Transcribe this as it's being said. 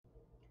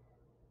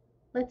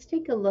Let's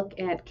take a look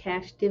at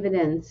cash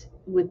dividends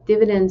with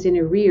dividends in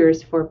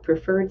arrears for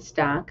preferred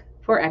stock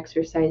for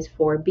exercise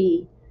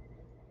 4B.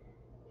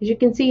 As you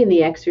can see in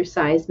the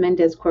exercise,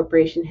 Mendez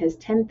Corporation has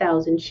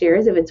 10,000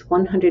 shares of its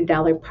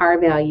 $100 par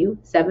value,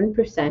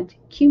 7%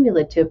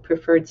 cumulative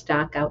preferred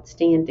stock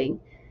outstanding,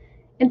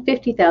 and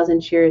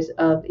 50,000 shares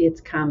of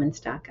its common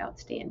stock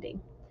outstanding.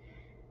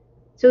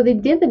 So the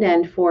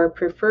dividend for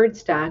preferred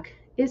stock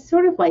is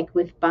sort of like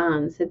with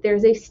bonds, that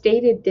there's a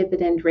stated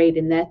dividend rate,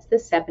 and that's the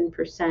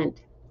 7%.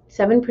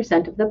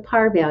 7% of the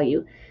par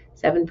value,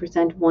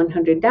 7% of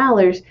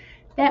 $100.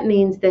 That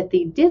means that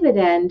the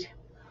dividend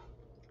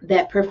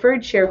that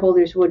preferred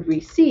shareholders would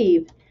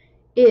receive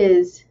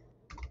is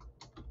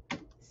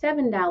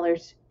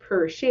 $7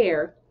 per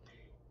share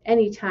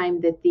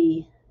anytime that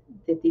the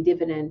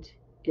dividend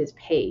is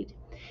paid.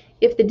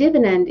 If the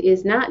dividend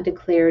is not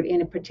declared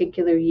in a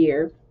particular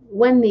year,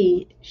 when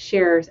the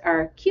shares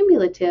are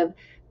cumulative,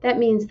 that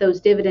means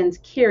those dividends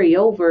carry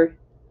over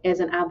as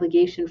an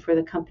obligation for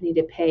the company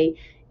to pay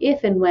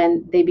if and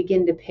when they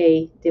begin to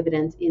pay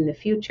dividends in the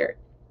future.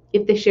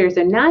 If the shares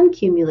are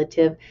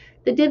non-cumulative,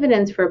 the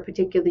dividends for a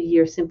particular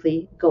year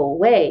simply go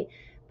away,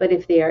 but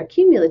if they are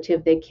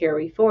cumulative, they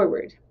carry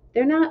forward.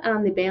 They're not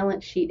on the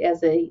balance sheet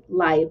as a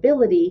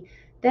liability.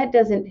 That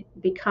doesn't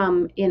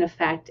become in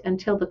effect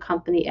until the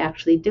company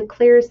actually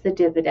declares the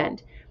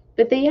dividend,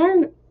 but they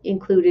are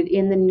included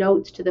in the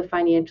notes to the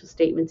financial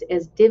statements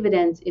as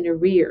dividends in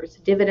arrears,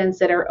 dividends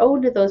that are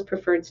owed to those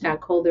preferred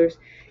stockholders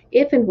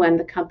if and when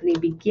the company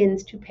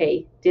begins to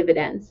pay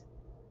dividends.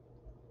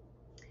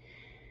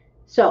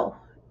 So,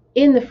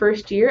 in the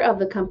first year of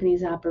the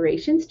company's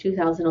operations,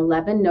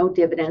 2011, no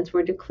dividends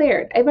were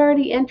declared. I've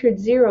already entered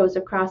zeros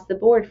across the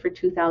board for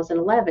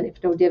 2011.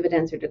 If no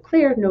dividends are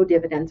declared, no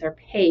dividends are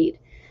paid.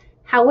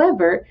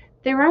 However,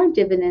 there are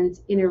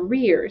dividends in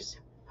arrears,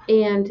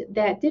 and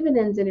that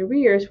dividends in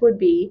arrears would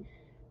be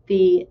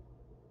the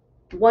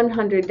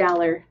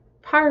 $100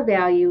 par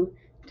value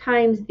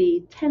times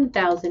the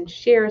 10,000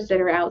 shares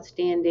that are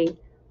outstanding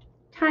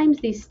times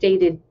the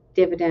stated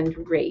dividend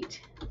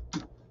rate,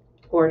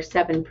 or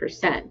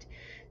 7%.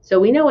 So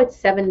we know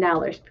it's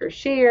 $7 per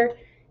share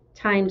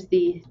times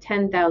the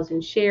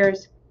 10,000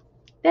 shares.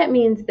 That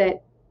means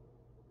that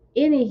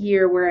in a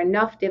year where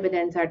enough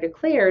dividends are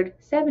declared,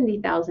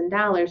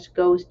 $70,000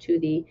 goes to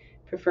the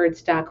preferred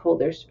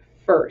stockholders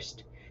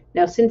first.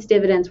 Now, since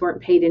dividends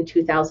weren't paid in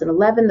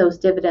 2011, those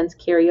dividends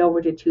carry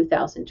over to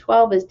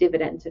 2012 as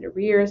dividends in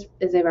arrears.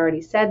 As I've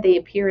already said, they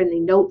appear in the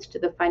notes to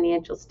the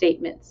financial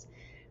statements.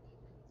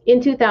 In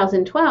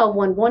 2012,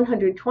 when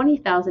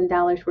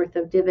 $120,000 worth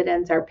of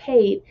dividends are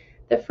paid,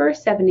 the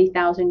first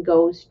 $70,000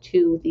 goes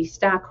to the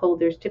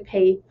stockholders to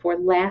pay for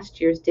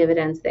last year's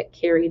dividends that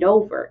carried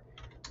over.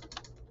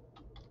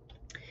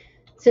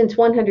 Since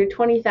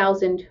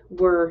 $120,000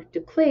 were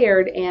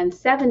declared and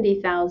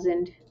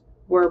 $70,000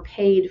 were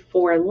paid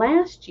for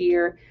last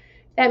year,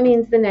 that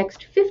means the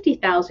next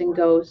 $50,000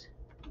 goes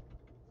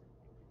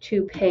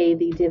to pay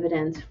the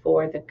dividends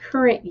for the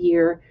current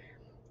year,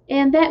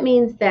 and that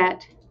means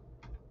that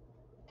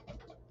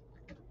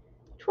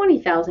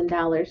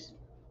 $20,000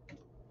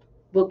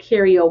 will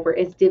carry over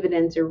as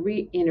dividends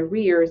in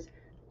arrears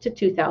to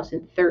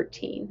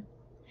 2013.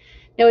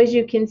 Now, as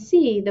you can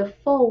see, the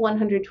full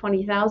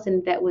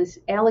 $120,000 that was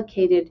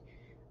allocated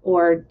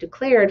or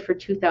declared for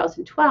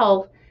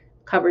 2012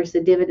 covers the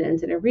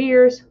dividends in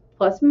arrears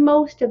plus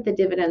most of the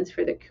dividends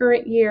for the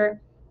current year.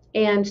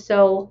 And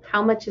so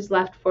how much is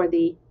left for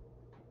the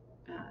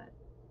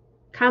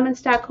common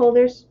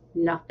stockholders?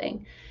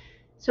 Nothing.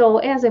 So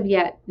as of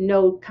yet,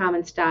 no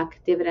common stock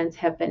dividends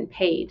have been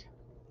paid.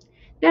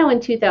 Now in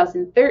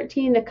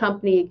 2013, the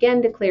company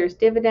again declares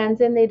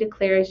dividends, and they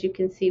declare, as you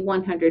can see,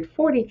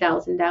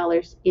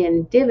 $140,000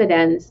 in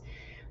dividends.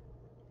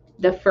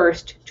 The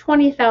first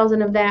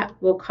 $20,000 of that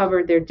will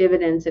cover their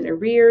dividends in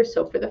arrears.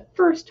 So for the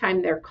first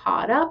time, they're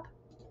caught up.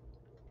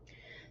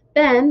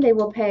 Then they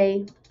will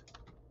pay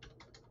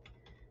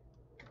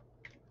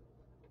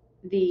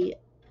the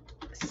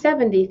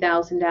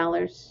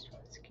 $70,000,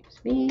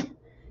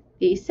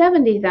 the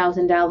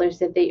 $70,000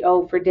 that they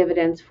owe for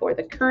dividends for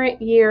the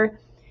current year,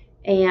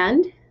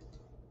 and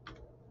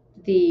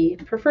the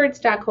preferred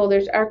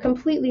stockholders are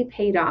completely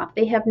paid off.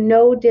 They have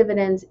no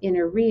dividends in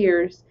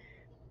arrears,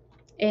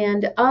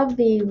 and of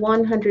the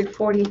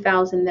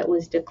 $140,000 that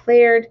was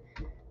declared,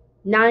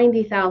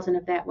 $90,000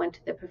 of that went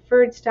to the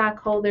preferred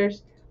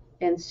stockholders.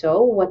 And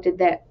so what did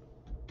that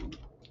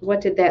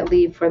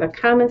leave for the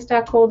common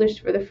stockholders?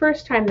 For the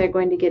first time, they're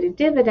going to get a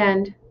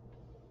dividend,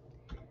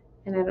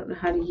 and I don't know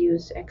how to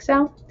use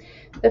Excel.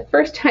 The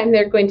first time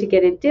they're going to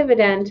get a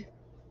dividend,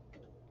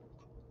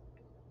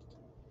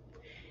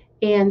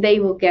 and they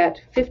will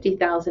get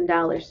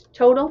 $50,000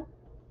 total.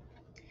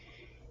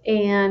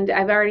 And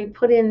I've already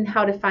put in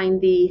how to find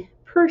the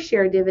per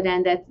share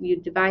dividend that you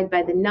divide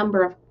by the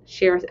number of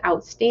shares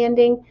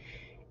outstanding.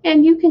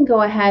 And you can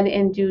go ahead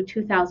and do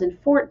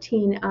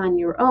 2014 on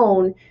your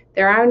own.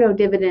 There are no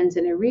dividends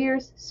in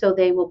arrears, so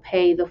they will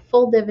pay the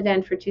full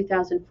dividend for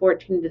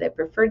 2014 to their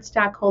preferred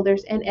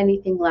stockholders, and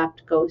anything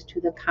left goes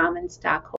to the common stockholders.